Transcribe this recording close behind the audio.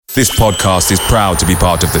This podcast is proud to be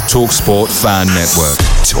part of the TalkSport Fan Network.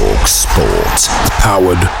 TalkSport.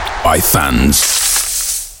 Powered by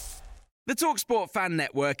fans. The TalkSport Fan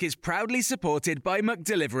Network is proudly supported by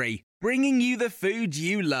McDelivery, bringing you the food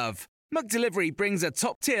you love. McDelivery brings a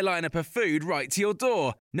top-tier lineup of food right to your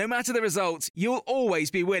door. No matter the result, you'll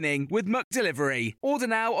always be winning with McDelivery. Order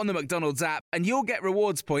now on the McDonald's app and you'll get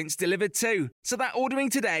rewards points delivered too. So that ordering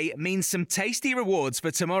today means some tasty rewards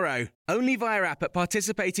for tomorrow. Only via app at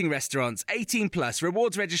participating restaurants. 18 plus.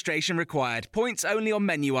 Rewards registration required. Points only on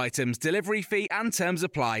menu items. Delivery fee and terms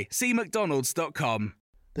apply. See mcdonalds.com.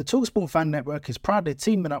 The TalkSport Fan Network is proudly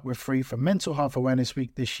teaming up with Free for Mental Health Awareness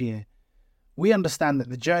Week this year. We understand that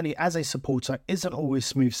the journey as a supporter isn't always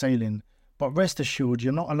smooth sailing, but rest assured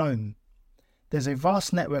you're not alone. There's a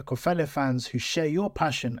vast network of fellow fans who share your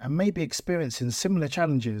passion and may be experiencing similar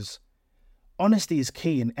challenges. Honesty is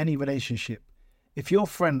key in any relationship. If your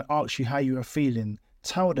friend asks you how you are feeling,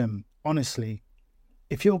 tell them honestly.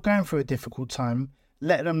 If you're going through a difficult time,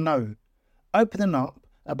 let them know. Opening up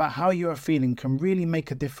about how you are feeling can really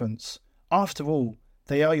make a difference. After all,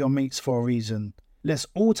 they are your mates for a reason. Let's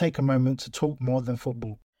all take a moment to talk more than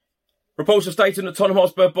football. Reports are stating that Tottenham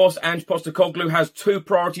Hotspur boss Ange Postecoglou has two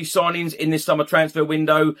priority signings in this summer transfer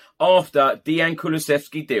window after the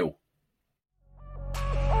Kulusevski deal.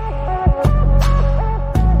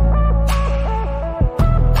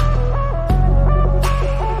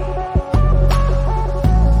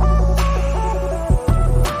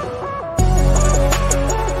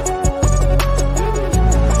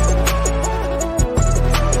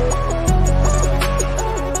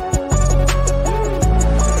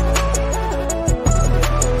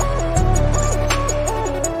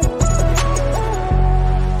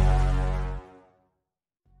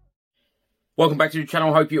 Welcome back to the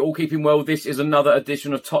channel. Hope you're all keeping well. This is another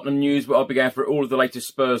edition of Tottenham News, where I'll be going through all of the latest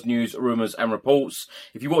Spurs news, rumours and reports.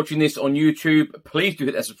 If you're watching this on YouTube, please do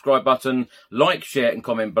hit that subscribe button, like, share and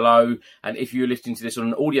comment below. And if you're listening to this on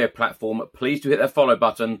an audio platform, please do hit that follow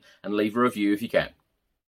button and leave a review if you can.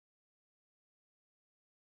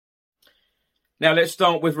 Now, let's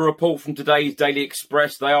start with a report from today's Daily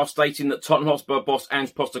Express. They are stating that Tottenham Hotspur boss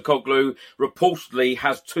Ange Postecoglou reportedly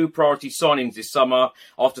has two priority signings this summer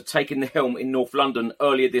after taking the helm in North London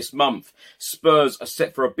earlier this month. Spurs are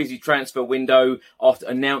set for a busy transfer window after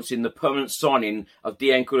announcing the permanent signing of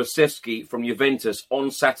Kulusevski from Juventus on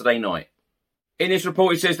Saturday night. In this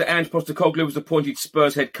report, it says that Ange Postecoglou was appointed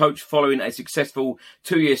Spurs head coach following a successful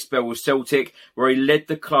two-year spell with Celtic, where he led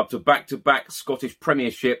the club to back-to-back Scottish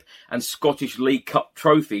Premiership and Scottish League Cup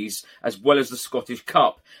trophies, as well as the Scottish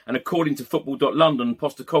Cup. And according to Football.London,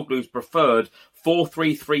 Postecoglou's preferred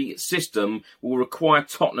 4-3-3 system will require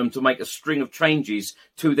Tottenham to make a string of changes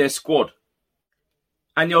to their squad.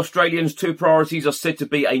 And the Australians' two priorities are said to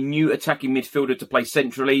be a new attacking midfielder to play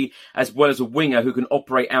centrally, as well as a winger who can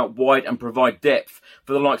operate out wide and provide depth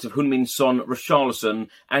for the likes of Heung-min Son, Richarlison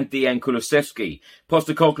and Kulusevski.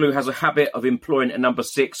 Postecoglou has a habit of employing a number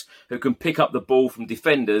 6 who can pick up the ball from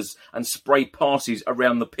defenders and spray passes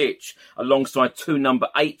around the pitch, alongside two number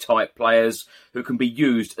 8 type players who can be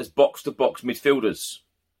used as box-to-box midfielders.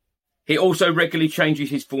 He also regularly changes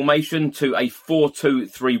his formation to a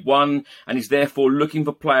 4-2-3-1 and is therefore looking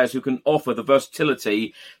for players who can offer the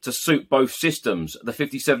versatility to suit both systems. The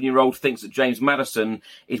 57-year-old thinks that James Maddison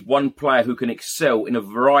is one player who can excel in a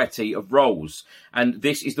variety of roles, and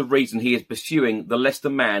this is the reason he is pursuing the Leicester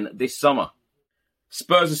man this summer.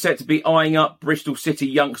 Spurs are set to be eyeing up Bristol City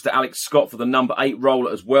youngster Alex Scott for the number 8 role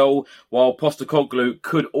as well, while Postecoglou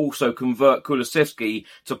could also convert Kulusevski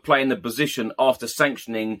to play in the position after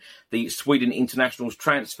sanctioning the Sweden international's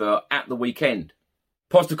transfer at the weekend.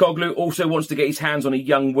 Postecoglou also wants to get his hands on a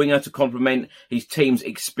young winger to complement his team's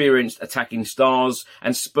experienced attacking stars,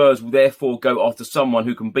 and Spurs will therefore go after someone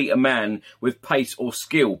who can beat a man with pace or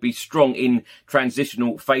skill, be strong in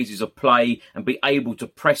transitional phases of play and be able to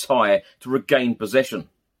press high to regain possession.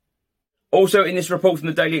 Also in this report from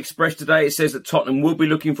the Daily Express today, it says that Tottenham will be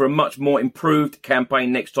looking for a much more improved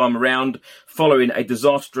campaign next time around, following a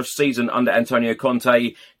disastrous season under Antonio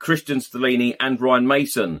Conte, Christian Stellini and Ryan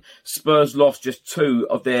Mason. Spurs lost just 2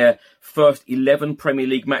 of their first 11 Premier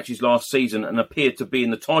League matches last season and appeared to be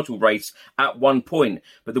in the title race at one point,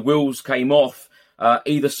 but the wheels came off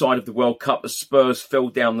either side of the World Cup as Spurs fell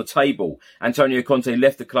down the table. Antonio Conte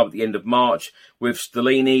left the club at the end of March, with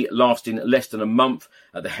Stellini lasting less than a month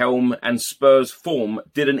at the helm, and Spurs' form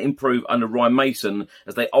didn't improve under Ryan Mason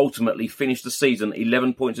as they ultimately finished the season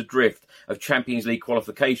 11 points adrift of Champions League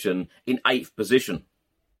qualification in 8th position.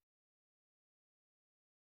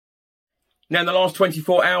 Now, in the last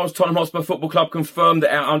 24 hours, Tottenham Hotspur Football Club confirmed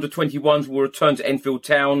that our under-21s will return to Enfield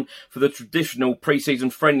Town for the traditional pre-season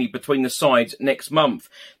friendly between the sides next month.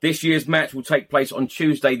 This year's match will take place on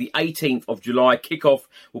Tuesday, the 18th of July. Kick-off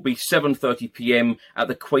will be 7:30pm at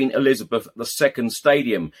the Queen Elizabeth II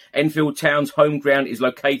Stadium. Enfield Town's home ground is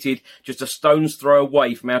located just a stone's throw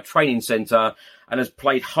away from our training centre and has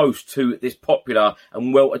played host to this popular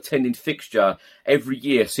and well-attended fixture every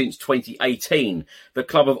year since 2018. The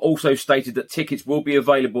club have also stated that tickets will be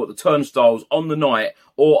available at the turnstiles on the night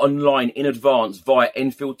or online in advance via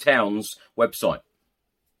Enfield Town's website.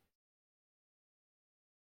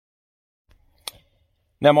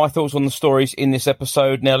 Now, my thoughts on the stories in this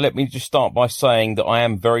episode. Now, let me just start by saying that I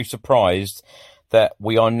am very surprised that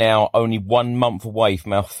we are now only 1 month away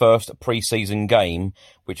from our first pre-season game,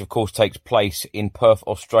 which of course takes place in Perth,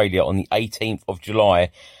 Australia on the 18th of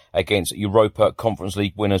July against Europa Conference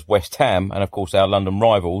League winners West Ham and of course our London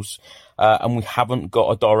rivals. And we haven't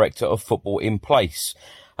got a director of football in place.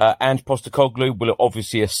 Ange Postecoglou will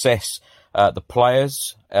obviously assess the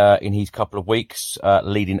players in his couple of weeks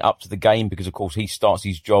leading up to the game, because of course he starts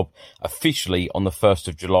his job officially on the 1st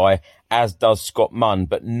of July, as does Scott Munn,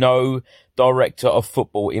 but no director of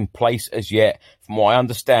football in place as yet. From what I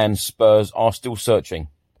understand, Spurs are still searching.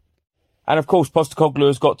 And of course, Postecoglou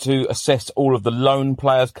has got to assess all of the loan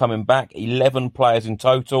players coming back, 11 players in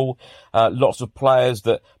total, lots of players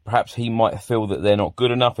that perhaps he might feel that they're not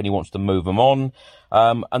good enough and he wants to move them on,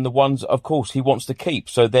 and the ones, of course, he wants to keep.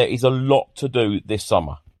 So there is a lot to do this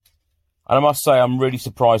summer. And I must say, I'm really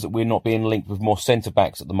surprised that we're not being linked with more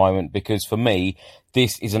centre-backs at the moment, because for me,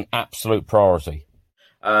 this is an absolute priority.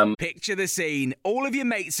 Picture the scene. All of your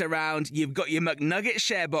mates around, you've got your McNugget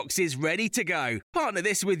share boxes ready to go. Partner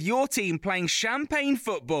this with your team playing champagne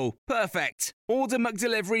football. Perfect. Order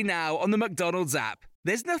McDelivery now on the McDonald's app.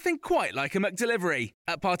 There's nothing quite like a McDelivery.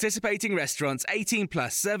 At participating restaurants, 18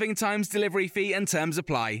 plus, serving times, delivery fee and terms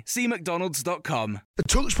apply. See mcdonalds.com. The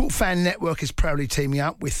TalkSport Fan Network is proudly teaming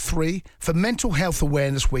up with 3 for Mental Health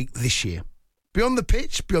Awareness Week this year. Beyond the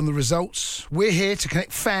pitch, beyond the results, we're here to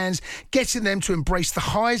connect fans, getting them to embrace the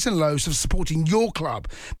highs and lows of supporting your club,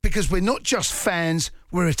 because we're not just fans,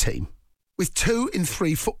 we're a team. With 2 in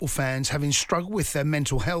 3 football fans having struggled with their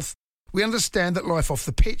mental health, we understand that life off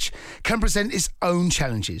the pitch can present its own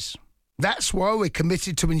challenges. That's why we're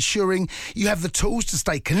committed to ensuring you have the tools to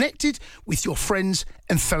stay connected with your friends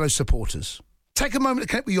and fellow supporters. Take a moment to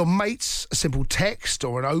connect with your mates. A simple text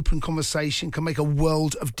or an open conversation can make a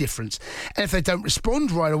world of difference. And if they don't respond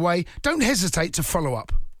right away, don't hesitate to follow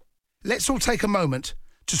up. Let's all take a moment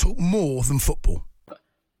to talk more than football.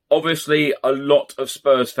 Obviously, a lot of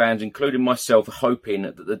Spurs fans, including myself, are hoping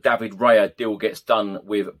that the David Raya deal gets done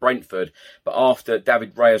with Brentford. But after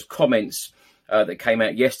David Raya's comments that came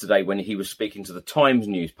out yesterday when he was speaking to the Times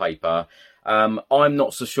newspaper, I'm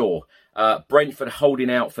not so sure. Brentford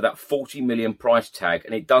holding out for that 40 million price tag,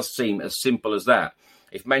 and it does seem as simple as that.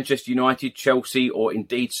 If Manchester United, Chelsea or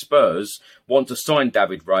indeed Spurs want to sign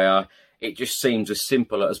David Raya, it just seems as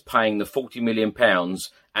simple as paying the £40 million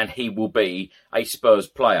and he will be a Spurs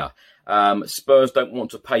player. Spurs don't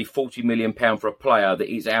want to pay £40 million for a player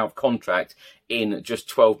that is out of contract in just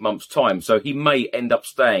 12 months' time. So he may end up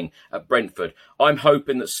staying at Brentford. I'm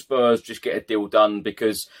hoping that Spurs just get a deal done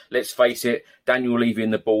because, let's face it, Daniel Levy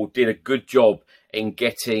and the ball did a good job in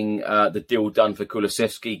getting the deal done for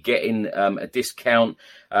Kulusevski, getting a discount.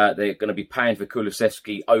 They're going to be paying for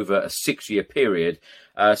Kulusevski over a 6-year period.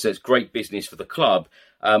 So it's great business for the club.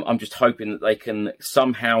 I'm just hoping that they can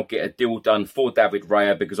somehow get a deal done for David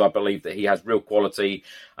Raya, because I believe that he has real quality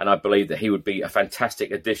and I believe that he would be a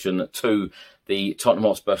fantastic addition to the Tottenham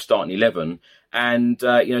Hotspur starting 11. And,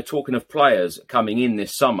 talking of players coming in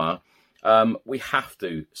this summer, we have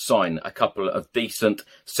to sign a couple of decent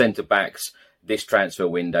centre-backs this transfer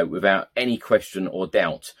window without any question or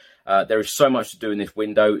doubt. There is so much to do in this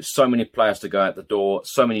window, so many players to go out the door,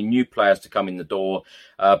 so many new players to come in the door.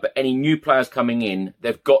 But any new players coming in,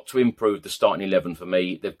 they've got to improve the starting 11 for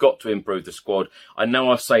me. They've got to improve the squad. I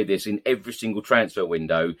know I say this in every single transfer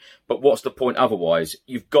window, but what's the point otherwise?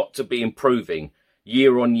 You've got to be improving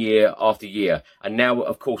year on year after year. And now,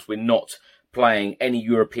 of course, we're not playing any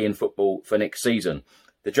European football for next season.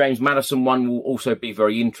 The James Maddison one will also be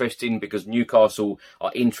very interesting because Newcastle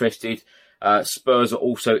are interested. Spurs are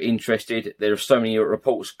also interested. There are so many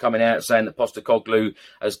reports coming out saying that Postecoglou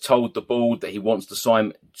has told the board that he wants to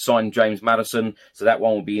sign James Maddison. So that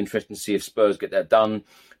one will be interesting to see if Spurs get that done.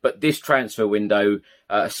 But this transfer window,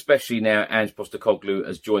 especially now Ange Postecoglou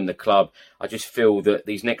has joined the club, I just feel that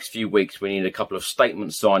these next few weeks we need a couple of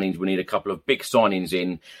statement signings. We need a couple of big signings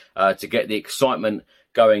in to get the excitement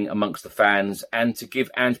going amongst the fans and to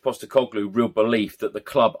give Ange Postecoglou real belief that the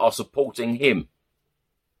club are supporting him.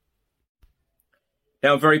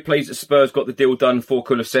 Now, I'm very pleased that Spurs got the deal done for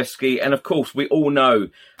Kulusevski. And of course, we all know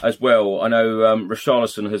as well, I know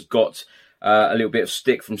Richarlison has got a little bit of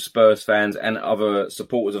stick from Spurs fans and other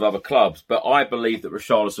supporters of other clubs. But I believe that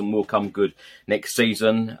Richarlison will come good next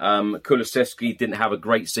season. Kulusevski didn't have a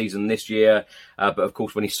great season this year. But of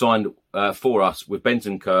course, when he signed for us with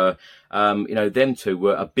Bentancur, them two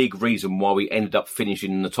were a big reason why we ended up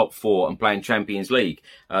finishing in the top 4 and playing Champions League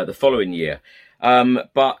the following year.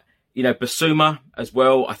 Basuma as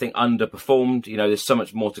well, I think underperformed. There's so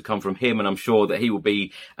much more to come from him, and I'm sure that he will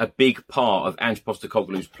be a big part of Ange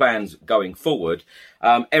Postecoglou's plans going forward.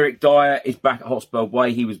 Eric Dyer is back at Hotspur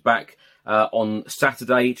Way. He was back on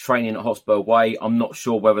Saturday training at Hotspur Way. I'm not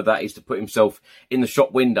sure whether that is to put himself in the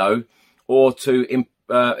shop window or to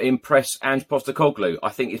impress Ange Postecoglou. I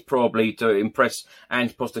think it's probably to impress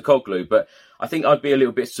Ange Postecoglou, but I think I'd be a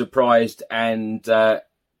little bit surprised and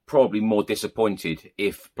probably more disappointed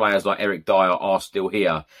if players like Eric Dyer are still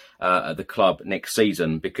here at the club next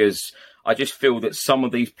season, because I just feel that some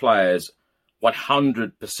of these players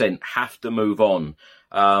 100% have to move on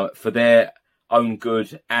for their own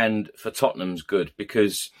good and for Tottenham's good,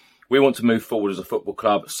 because we want to move forward as a football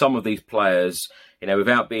club. Some of these players,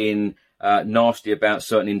 without being nasty about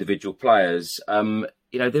certain individual players,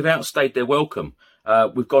 they've outstayed their welcome.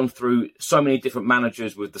 We've gone through so many different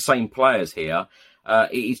managers with the same players here.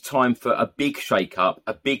 It is time for a big shake-up,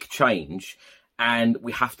 a big change, and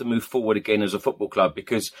we have to move forward again as a football club,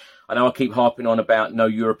 because I know I keep harping on about no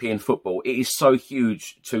European football. It is so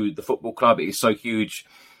huge to the football club. It is so huge,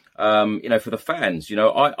 for the fans.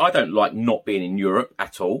 I don't like not being in Europe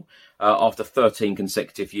at all. After 13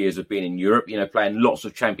 consecutive years of being in Europe, playing lots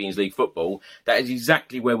of Champions League football, that is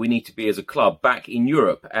exactly where we need to be as a club, back in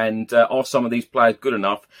Europe. And are some of these players good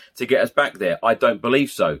enough to get us back there? I don't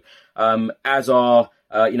believe so. As are,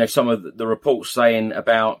 some of the reports saying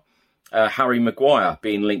about Harry Maguire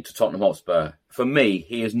being linked to Tottenham Hotspur. For me,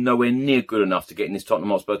 he is nowhere near good enough to get in this Tottenham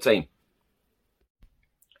Hotspur team.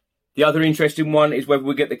 The other interesting one is whether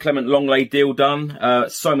we get the Clement Longley deal done.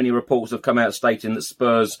 So many reports have come out stating that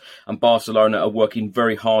Spurs and Barcelona are working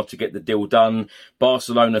very hard to get the deal done.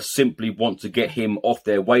 Barcelona simply want to get him off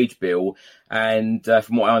their wage bill. And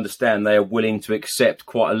from what I understand, they are willing to accept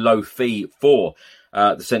quite a low fee for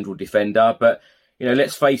the central defender. But,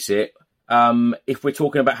 let's face it, if we're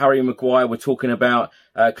talking about Harry Maguire, we're talking about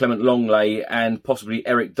Clement Longley and possibly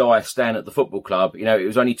Eric Dyer staying at the football club. It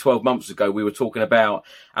was only 12 months ago we were talking about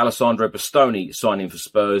Alessandro Bastoni signing for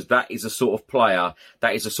Spurs. That is a sort of player,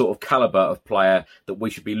 that is a sort of calibre of player that we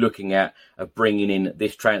should be looking at of bringing in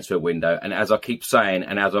this transfer window. And as I keep saying,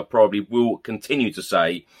 and as I probably will continue to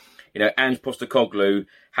say, Ange Postecoglou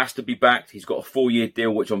has to be backed. He's got a 4-year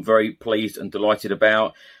deal, which I'm very pleased and delighted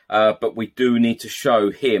about. But we do need to show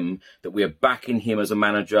him that we are backing him as a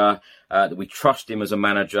manager, that we trust him as a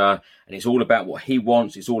manager. And it's all about what he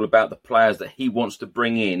wants. It's all about the players that he wants to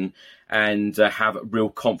bring in and have real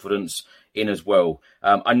confidence in as well.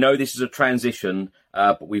 I know this is a transition,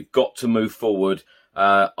 but we've got to move forward.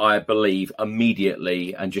 I believe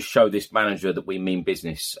immediately, and just show this manager that we mean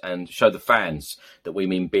business, and show the fans that we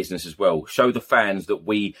mean business as well. Show the fans that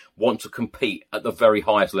we want to compete at the very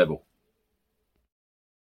highest level.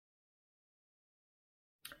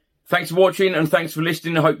 Thanks for watching and thanks for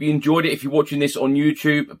listening. I hope you enjoyed it. If you're watching this on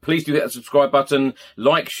YouTube, please do hit that subscribe button,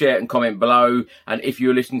 like, share and comment below. And if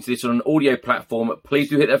you're listening to this on an audio platform, please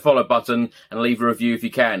do hit that follow button and leave a review if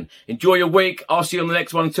you can. Enjoy your week. I'll see you on the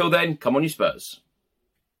next one. Until then, come on you Spurs.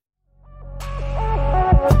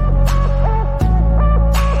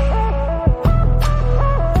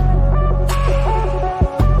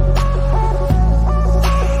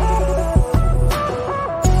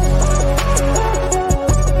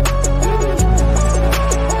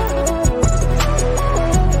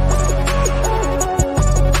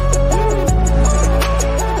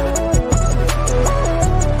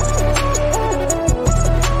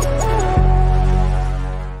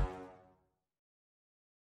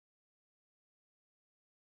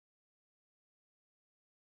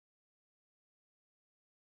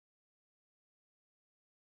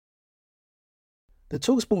 The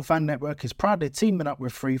TalkSport Fan Network is proudly teaming up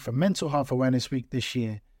with Free for Mental Health Awareness Week this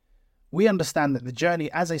year. We understand that the journey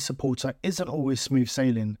as a supporter isn't always smooth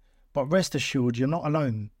sailing, but rest assured you're not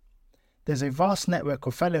alone. There's a vast network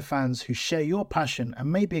of fellow fans who share your passion and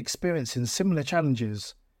may be experiencing similar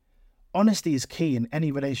challenges. Honesty is key in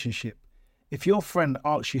any relationship. If your friend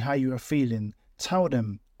asks you how you are feeling, tell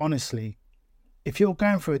them honestly. If you're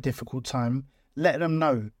going through a difficult time, let them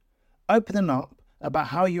know. Opening up about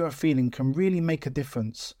how you are feeling can really make a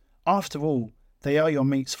difference. After all, they are your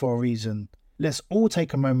mates for a reason. Let's all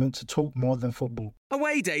take a moment to talk more than football.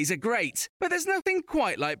 Away days are great, but there's nothing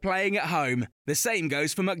quite like playing at home. The same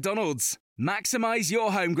goes for McDonald's. Maximise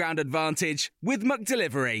your home ground advantage with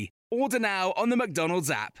McDelivery. Order now on the McDonald's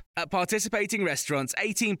app. At participating restaurants,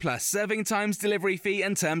 18 plus serving times, delivery fee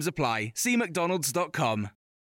and terms apply. See mcdonalds.com.